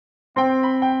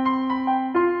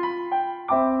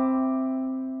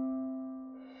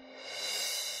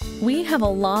have a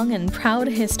long and proud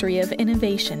history of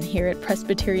innovation here at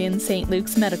Presbyterian St.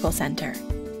 Luke's Medical Center.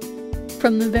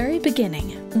 From the very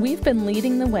beginning, we've been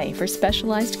leading the way for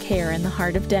specialized care in the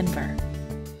heart of Denver.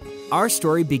 Our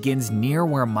story begins near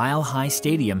where Mile High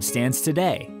Stadium stands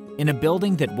today, in a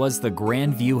building that was the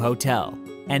Grand View Hotel,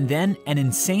 and then an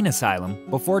insane asylum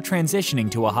before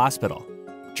transitioning to a hospital.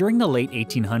 During the late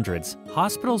 1800s,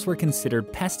 hospitals were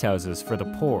considered pest houses for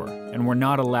the poor and were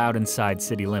not allowed inside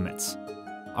city limits.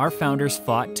 Our founders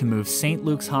fought to move St.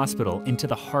 Luke's Hospital into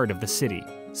the heart of the city,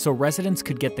 so residents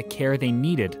could get the care they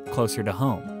needed closer to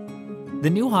home. The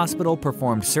new hospital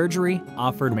performed surgery,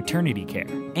 offered maternity care,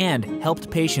 and helped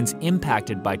patients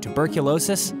impacted by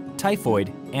tuberculosis,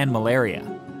 typhoid, and malaria.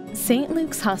 St.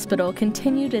 Luke's Hospital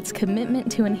continued its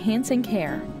commitment to enhancing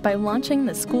care by launching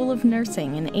the School of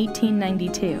Nursing in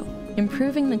 1892,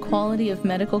 improving the quality of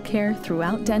medical care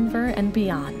throughout Denver and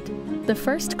beyond. The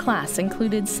first class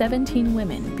included 17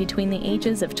 women between the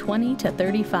ages of 20 to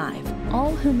 35, all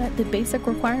who met the basic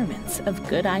requirements of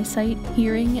good eyesight,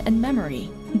 hearing, and memory,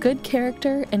 good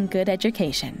character, and good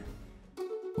education.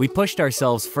 We pushed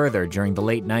ourselves further during the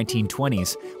late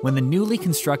 1920s when the newly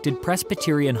constructed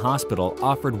Presbyterian Hospital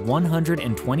offered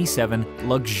 127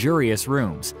 luxurious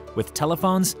rooms with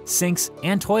telephones, sinks,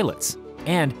 and toilets,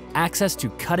 and access to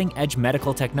cutting-edge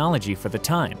medical technology for the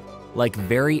time, like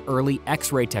very early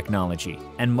X-ray technology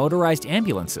and motorized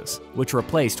ambulances, which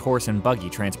replaced horse and buggy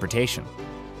transportation.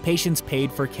 Patients paid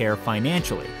for care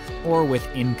financially or with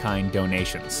in-kind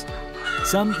donations.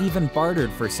 Some even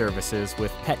bartered for services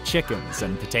with pet chickens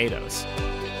and potatoes.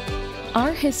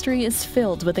 Our history is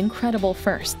filled with incredible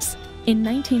firsts. In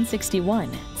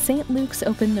 1961, St. Luke's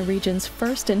opened the region's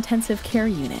first intensive care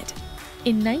unit.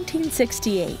 In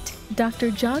 1968, Dr.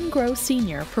 John Groh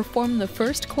Sr. performed the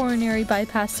first coronary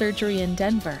bypass surgery in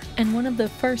Denver and one of the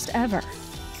first ever.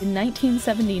 In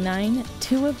 1979,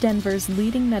 two of Denver's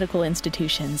leading medical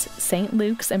institutions, St.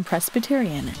 Luke's and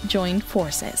Presbyterian, joined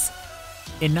forces.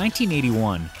 In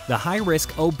 1981, the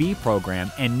high-risk OB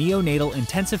program and neonatal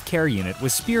intensive care unit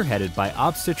was spearheaded by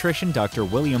obstetrician Dr.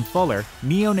 William Fuller,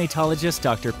 neonatologist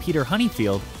Dr. Peter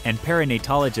Honeyfield, and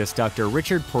perinatologist Dr.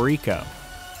 Richard Porrico.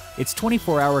 Its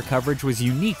 24-hour coverage was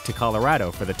unique to Colorado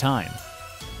for the time.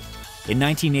 In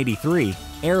 1983,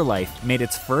 AirLife made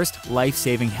its first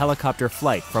life-saving helicopter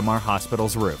flight from our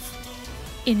hospital's roof.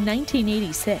 In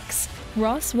 1986,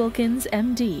 Ross Wilkins,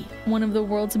 MD, one of the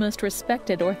world's most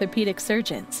respected orthopedic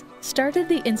surgeons, started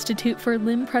the Institute for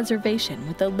Limb Preservation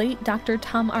with the late Dr.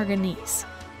 Tom Arganese.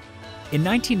 In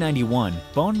 1991,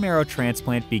 bone marrow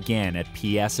transplant began at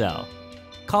PSL.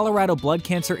 Colorado Blood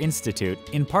Cancer Institute,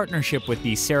 in partnership with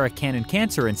the Sarah Cannon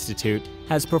Cancer Institute,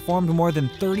 has performed more than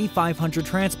 3,500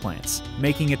 transplants,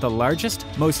 making it the largest,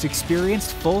 most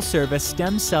experienced full-service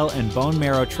stem cell and bone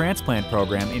marrow transplant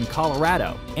program in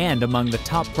Colorado and among the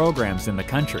top programs in the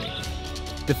country.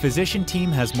 The physician team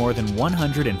has more than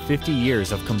 150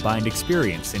 years of combined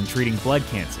experience in treating blood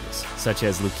cancers, such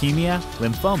as leukemia,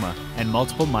 lymphoma, and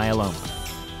multiple myeloma.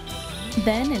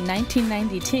 Then, in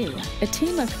 1992, a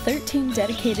team of 13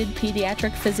 dedicated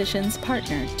pediatric physicians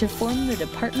partnered to form the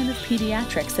Department of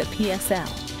Pediatrics at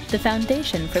PSL, the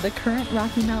foundation for the current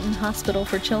Rocky Mountain Hospital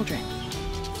for Children.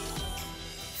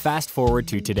 Fast forward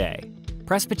to today.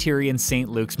 Presbyterian St.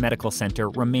 Luke's Medical Center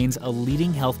remains a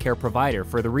leading healthcare provider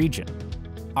for the region.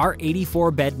 Our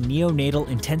 84-bed neonatal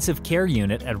intensive care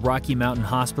unit at Rocky Mountain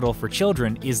Hospital for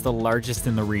Children is the largest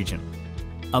in the region.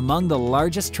 Among the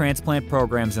largest transplant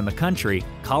programs in the country,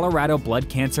 Colorado Blood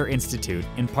Cancer Institute,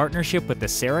 in partnership with the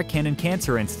Sarah Cannon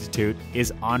Cancer Institute,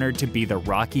 is honored to be the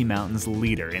Rocky Mountains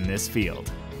leader in this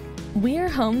field. We are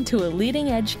home to a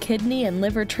leading-edge kidney and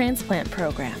liver transplant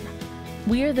program.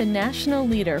 We are the national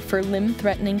leader for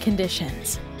limb-threatening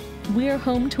conditions. We are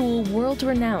home to a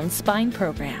world-renowned spine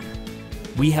program.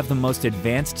 We have the most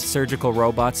advanced surgical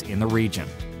robots in the region.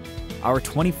 Our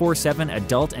 24/7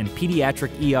 adult and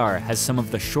pediatric ER has some of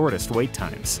the shortest wait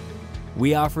times.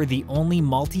 We offer the only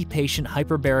multi-patient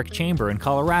hyperbaric chamber in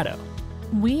Colorado.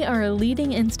 We are a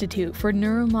leading institute for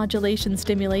neuromodulation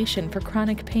stimulation for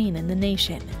chronic pain in the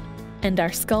nation. And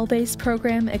our skull-based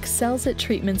program excels at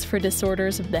treatments for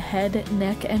disorders of the head,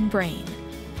 neck, and brain.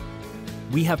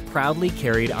 We have proudly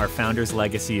carried our founders'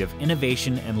 legacy of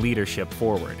innovation and leadership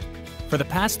forward. For the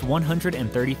past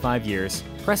 135 years,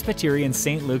 Presbyterian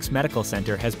St. Luke's Medical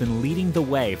Center has been leading the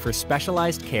way for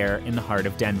specialized care in the heart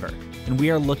of Denver, and we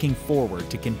are looking forward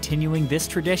to continuing this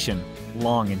tradition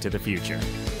long into the future.